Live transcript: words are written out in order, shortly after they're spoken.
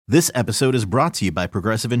This episode is brought to you by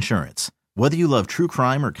Progressive Insurance. Whether you love true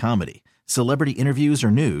crime or comedy, celebrity interviews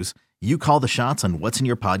or news, you call the shots on what's in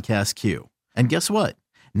your podcast queue. And guess what?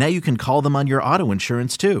 Now you can call them on your auto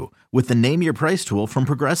insurance too with the Name Your Price tool from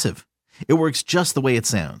Progressive. It works just the way it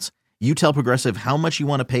sounds. You tell Progressive how much you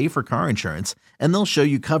want to pay for car insurance, and they'll show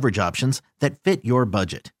you coverage options that fit your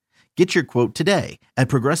budget. Get your quote today at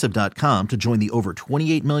Progressive.com to join the over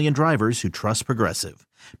 28 million drivers who trust Progressive.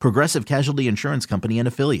 Progressive Casualty Insurance Company and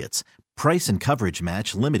Affiliates. Price and coverage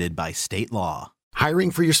match limited by state law. Hiring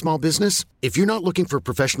for your small business? If you're not looking for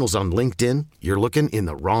professionals on LinkedIn, you're looking in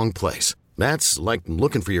the wrong place. That's like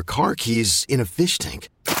looking for your car keys in a fish tank.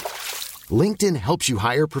 LinkedIn helps you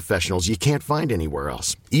hire professionals you can't find anywhere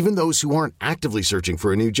else, even those who aren't actively searching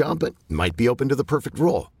for a new job but might be open to the perfect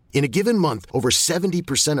role. In a given month, over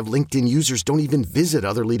 70% of LinkedIn users don't even visit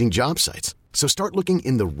other leading job sites. So start looking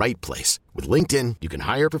in the right place. With LinkedIn, you can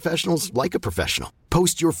hire professionals like a professional.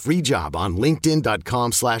 Post your free job on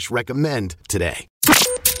linkedin.com/recommend today.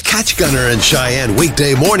 Catch Gunner and Cheyenne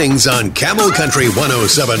weekday mornings on Camel Country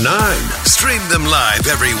 107.9. Stream them live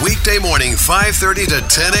every weekday morning, 5:30 to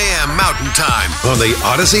 10 a.m. Mountain Time on the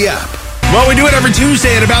Odyssey app. Well, we do it every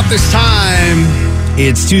Tuesday at about this time.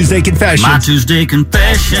 It's Tuesday Confession. My Tuesday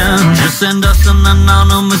Confession. Just send us an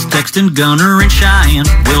anonymous text and Gunner and Cheyenne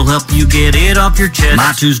will help you get it off your chest.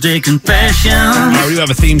 My Tuesday Confession. We do have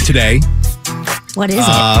a theme today. What is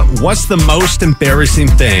it? What's the most embarrassing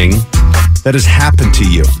thing that has happened to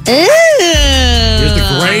you? Ooh. Here's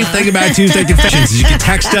the great thing about Tuesday Confessions is you can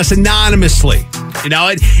text us anonymously. You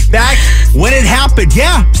know, back when it happened,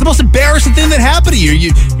 it's the most embarrassing thing that happened to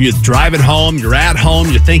you. You're driving home, you're at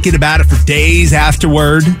home, you're thinking about it for days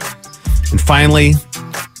afterward, and finally,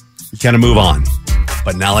 you kind of move on.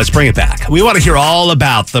 But now let's bring it back. We want to hear all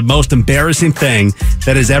about the most embarrassing thing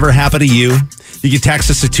that has ever happened to you. You can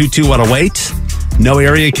text us at 22108. No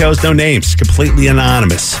area codes, no names. Completely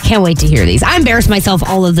anonymous. Can't wait to hear these. I embarrass myself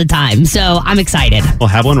all of the time, so I'm excited. We'll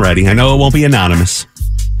have one ready. I know it won't be anonymous.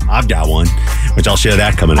 I've got one, which I'll share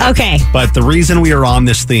that coming up. Okay. But the reason we are on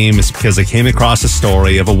this theme is because I came across a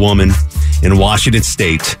story of a woman in Washington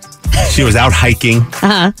State. She was out hiking.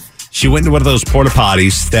 Uh-huh. She went into one of those porta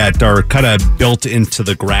potties that are kind of built into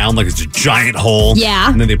the ground, like it's a giant hole. Yeah.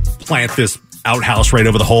 And then they plant this outhouse right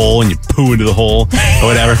over the hole and you poo into the hole or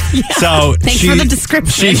whatever. Yeah. So Thanks for the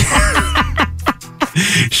description.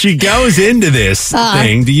 She goes into this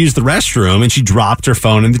thing to use the restroom and she dropped her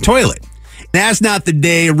phone in the toilet. That's not the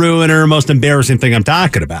day ruiner, most embarrassing thing I'm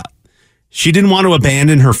talking about. She didn't want to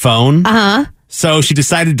abandon her phone. Uh-huh. So she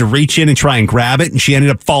decided to reach in and try and grab it, and she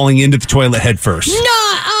ended up falling into the toilet head first.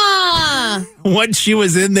 Nuh-uh. Once she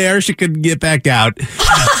was in there, she couldn't get back out.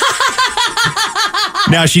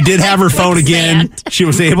 Now, she did have her phone again. She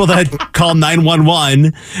was able to call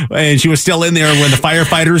 911, and she was still in there when the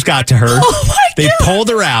firefighters got to her. Oh, my They God. pulled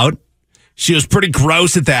her out. She was pretty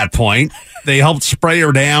gross at that point. They helped spray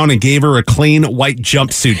her down and gave her a clean white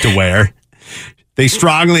jumpsuit to wear. They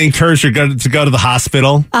strongly encouraged her to go to the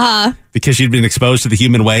hospital because she'd been exposed to the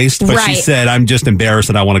human waste. But she said, I'm just embarrassed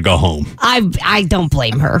and I want to go home. I don't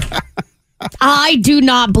blame her. I do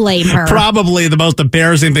not blame her. Probably the most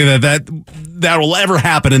embarrassing thing that will ever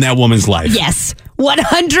happen in that woman's life. Yes,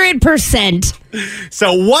 100%.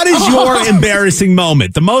 So what is your embarrassing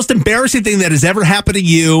moment? The most embarrassing thing that has ever happened to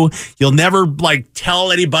you. You'll never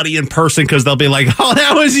tell anybody in person because they'll be like, oh,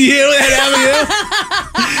 that was you. That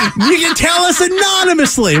happened to you. You can tell us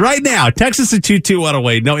anonymously right now. Text us at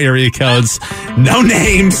 22108. No area codes, no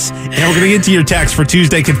names. And we're going to get to your text for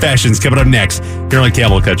Tuesday Confessions coming up next here on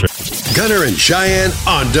Camel Country. Gunner and Cheyenne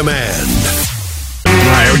on demand. All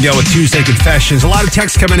right, here we go with Tuesday Confessions. A lot of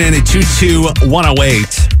texts coming in at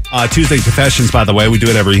 22108. Tuesday Confessions, by the way, we do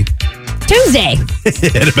it every Tuesday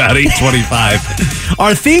at about 8:25.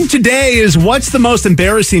 Our theme today is what's the most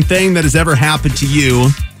embarrassing thing that has ever happened to you?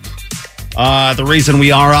 The reason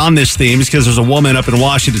we are on this theme is because there's a woman up in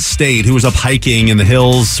Washington State who was up hiking in the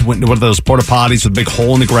hills, went into one of those porta potties with a big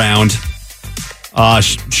hole in the ground.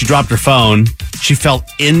 She dropped her phone. She fell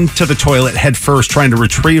into the toilet head first trying to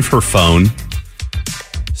retrieve her phone.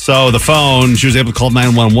 So the phone, she was able to call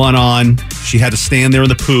 911 on. She had to stand there in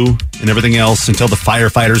the poo and everything else until the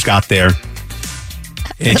firefighters got there.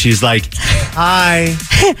 And she's like, hi,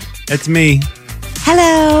 it's me.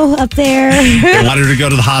 Hello, up there. They wanted her to go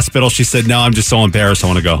to the hospital. She said, no, I'm just so embarrassed. I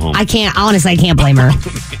want to go home. I can't blame her.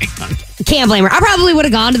 Can't blame her. I probably would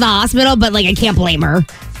have gone to the hospital, but I can't blame her.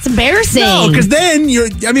 It's embarrassing. No, because then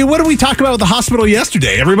what did we talk about with the hospital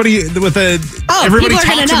yesterday? Everybody everybody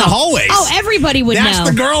talks in the hallways. Oh, everybody would know. That's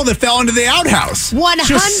the girl that fell into the outhouse. 110%.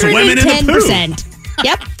 She was swimming in the poo.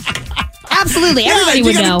 Yep. Absolutely. Everybody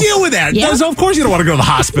would you know. gotta deal with that. Yeah. So of course you don't want to go to the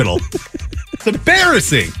hospital. It's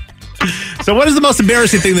embarrassing. So what is the most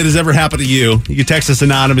embarrassing thing that has ever happened to you? You can text us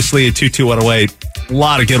anonymously at 22108. A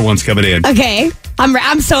lot of good ones coming in. Okay.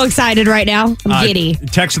 I'm so excited right now. I'm giddy.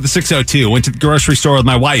 Text at the 602. Went to the grocery store with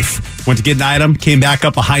my wife. Went to get an item. Came back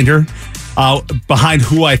up behind her. Behind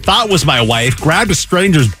who I thought was my wife. Grabbed a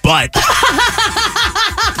stranger's butt.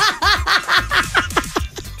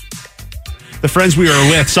 The friends we were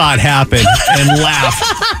with saw it happen and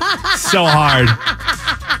laughed so hard.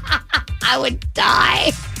 I would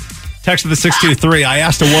die. Text to the 623. I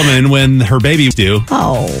asked a woman when her baby was due.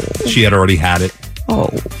 Oh. She had already had it. Oh.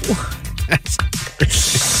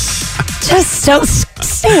 Just don't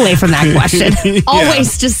stay away from that question. Yeah.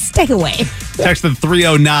 Always just stay away. Text to the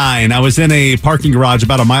 309. I was in a parking garage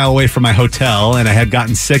about a mile away from my hotel, and I had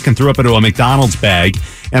gotten sick and threw up into a McDonald's bag.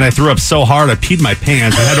 And I threw up so hard I peed my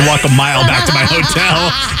pants. I had to walk a mile back to my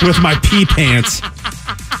hotel with my pee pants.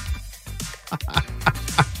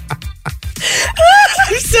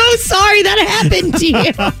 I'm so sorry that happened to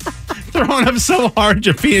you. Throwing up so hard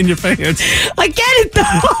you pee in your pants. I get it, though.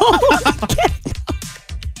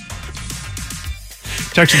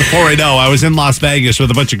 Text to the 480. I was in Las Vegas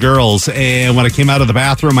with a bunch of girls, and when I came out of the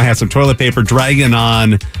bathroom, I had some toilet paper dragging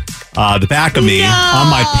on the back of me on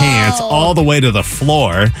my pants all the way to the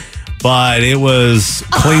floor. But it was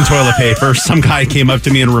clean toilet paper. Some guy came up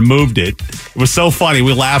to me and removed it. It was so funny.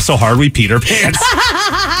 We laughed so hard we peed our pants.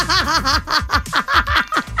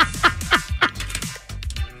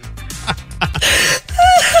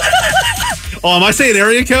 Oh, am I saying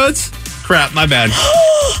area codes? Crap, my bad.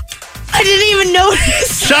 I didn't even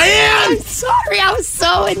notice. Cheyenne! I'm sorry. I was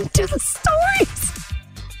so into the stories.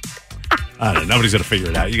 I don't know. Nobody's going to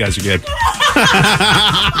figure it out. You guys are good.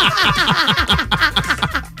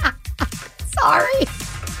 Sorry.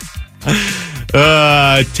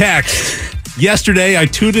 Text. Yesterday, I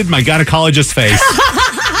tooted my gynecologist's face.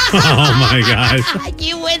 Oh, my gosh.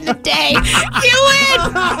 You win the day. You win.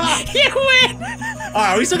 You win. All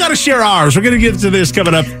right, we still got to share ours. We're going to get to this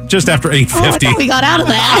coming up just after 8:50. Oh, I thought we got out of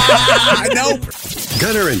that. Nope.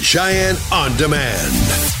 Gunner and Cheyenne on demand.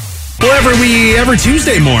 Well, every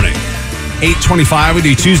Tuesday morning, 8:25, we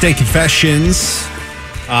do Tuesday confessions.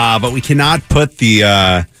 But we cannot put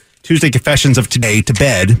the Tuesday confessions of today to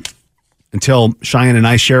bed until Cheyenne and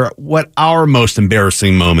I share what our most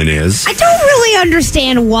embarrassing moment is. I don't really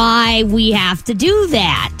understand why we have to do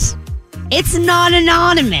that. It's not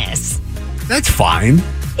anonymous. That's fine.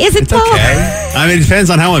 Is it It's though? okay. I mean, it depends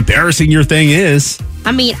on how embarrassing your thing is.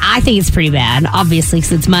 I mean, I think it's pretty bad, obviously,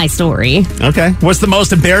 because it's my story. Okay. What's the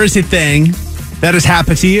most embarrassing thing that has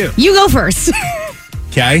happened to you? You go first.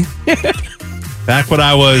 Okay. Back when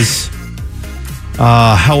I was,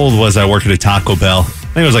 how old was I working at Taco Bell?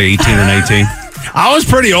 I think I was like 18 or 19. I was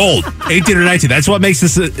pretty old, 18 or 19. That's what makes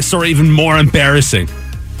this story even more embarrassing.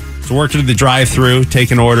 So working at the drive-thru,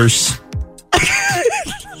 taking orders.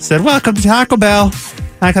 Said, welcome to Taco Bell.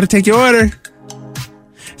 I got to take your order.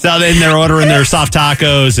 So then they're ordering their soft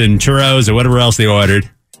tacos and churros or whatever else they ordered.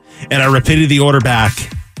 And I repeated the order back.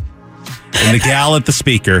 And the gal at the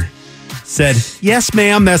speaker said, yes,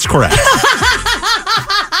 ma'am, that's correct.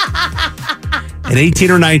 At 18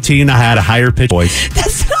 or 19, I had a higher pitched voice.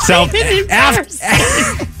 That's not even embarrassing.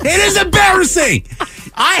 It is embarrassing.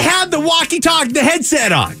 I had the walkie-talkie, the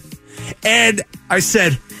headset on. And I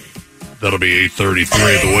said, that'll be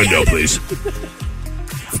 8:33 at the window, please.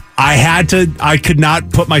 I could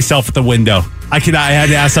not put myself at the window. I had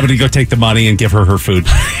to ask somebody to go take the money and give her her food.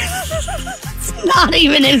 It's not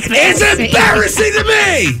even embarrassing. It's embarrassing to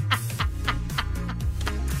me.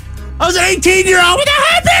 I was an 18-year-old with a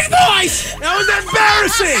high-pitched voice. That was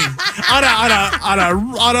embarrassing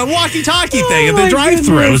on a walkie-talkie thing at the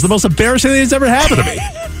drive-thru. It was the most embarrassing thing that's ever happened to me.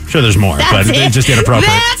 Sure, there's more, but it's just inappropriate.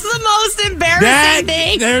 That's the most embarrassing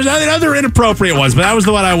thing. There's other inappropriate ones, but that was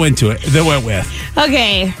the one I went with.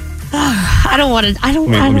 Okay. I don't want to.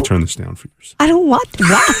 Let me turn this down for yours. I don't want to.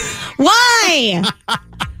 Why?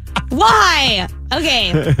 Why?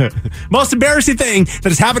 Okay. Most embarrassing thing that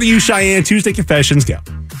has happened to you, Cheyenne. Tuesday confessions, go.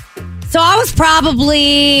 So I was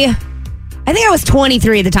probably, I think I was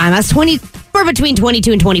 23 at the time. I was between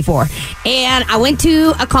 22 and 24. And I went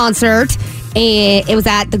to a concert. And it was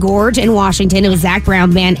at the Gorge in Washington. It was Zach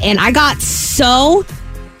Brown Band. And I got so,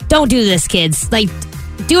 don't do this, kids. Like,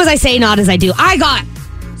 do as I say, not as I do. I got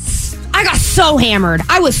so hammered.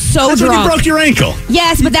 I was so That's drunk. when you broke your ankle.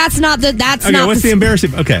 Yes, but that's not Okay, what's the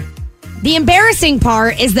embarrassing? Okay. The embarrassing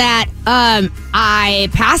part is that I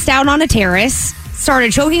passed out on a terrace,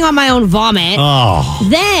 started choking on my own vomit. Oh.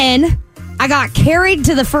 Then I got carried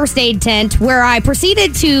to the first aid tent where I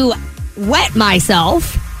proceeded to wet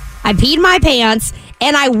myself I peed my pants,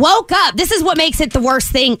 and I woke up. This is what makes it the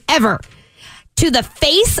worst thing ever. To the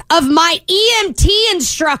face of my EMT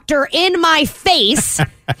instructor in my face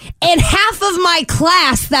and half of my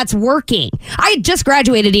class that's working. I had just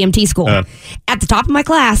graduated EMT school at the top of my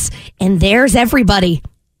class, and there's everybody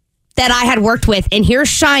that I had worked with. And here's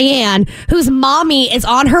Cheyenne, whose mommy is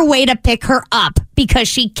on her way to pick her up because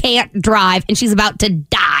she can't drive and she's about to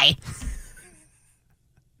die.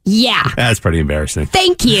 Yeah. That's pretty embarrassing.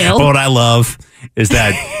 Thank you. But what I love is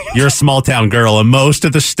that you're a small town girl, and most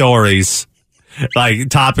of the stories, like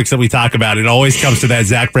topics that we talk about, it always comes to that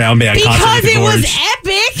Zach Brown band concert. Because it Gorge. was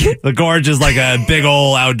epic. The Gorge is like a big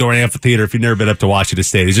old outdoor amphitheater. If you've never been up to Washington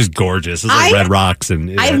State, it's just gorgeous. It's like Red Rocks.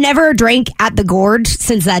 And I've never drank at the Gorge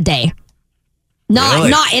since that day. And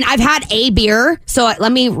I've had a beer. So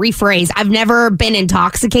let me rephrase. I've never been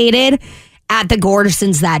intoxicated at the Gorge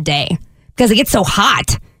since that day because it gets so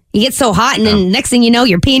hot. You get so hot, and then next thing you know,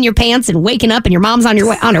 you're peeing your pants and waking up, and your mom's on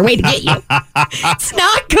her way to get you. It's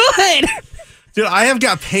not good. Dude, I have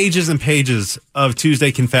got pages and pages of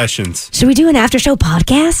Tuesday confessions. Should we do an after show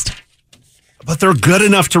podcast? But they're good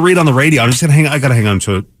enough to read on the radio. I'm just gonna I gotta hang on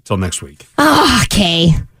till next week. Oh,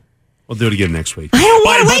 okay. We'll do it again next week. I don't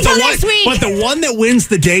want to wait till next week. But the one that wins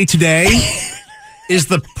the day today is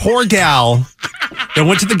the poor gal that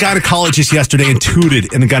went to the gynecologist yesterday and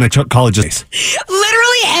tooted in the gynecologist.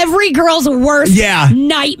 Literally every girl's worst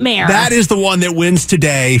nightmare. That is the one that wins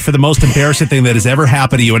today for the most embarrassing thing that has ever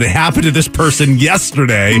happened to you. And it happened to this person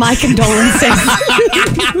yesterday. My condolences.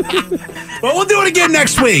 Well, we'll do it again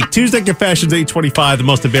next week. Tuesday Confessions, 8:25, the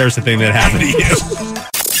most embarrassing thing that happened to you.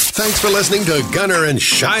 Thanks for listening to Gunner and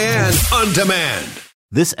Cheyenne on Demand.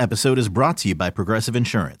 This episode is brought to you by Progressive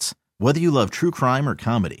Insurance. Whether you love true crime or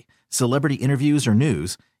comedy, celebrity interviews or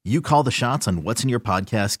news, you call the shots on what's in your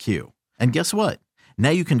podcast queue. And guess what? Now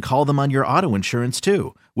you can call them on your auto insurance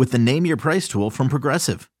too with the Name Your Price tool from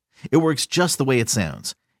Progressive. It works just the way it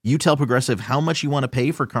sounds. You tell Progressive how much you want to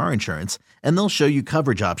pay for car insurance, and they'll show you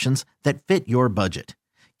coverage options that fit your budget.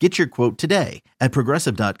 Get your quote today at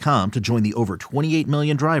Progressive.com to join the over 28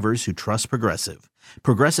 million drivers who trust Progressive.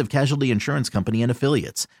 Progressive Casualty Insurance Company and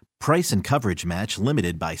Affiliates. Price and coverage match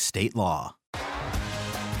limited by state law.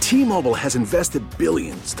 T-Mobile has invested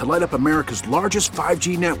billions to light up America's largest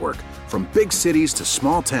 5G network, from big cities to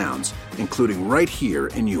small towns, including right here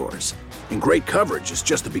in yours. And great coverage is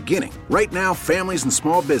just the beginning. Right now, families and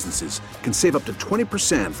small businesses can save up to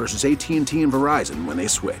 20% versus AT&T and Verizon when they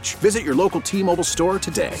switch. Visit your local T-Mobile store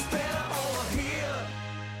today.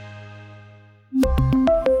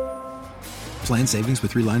 Plan savings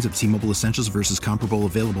with 3 lines of T-Mobile Essentials versus comparable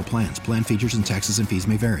available plans. Plan features and taxes and fees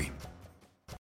may vary.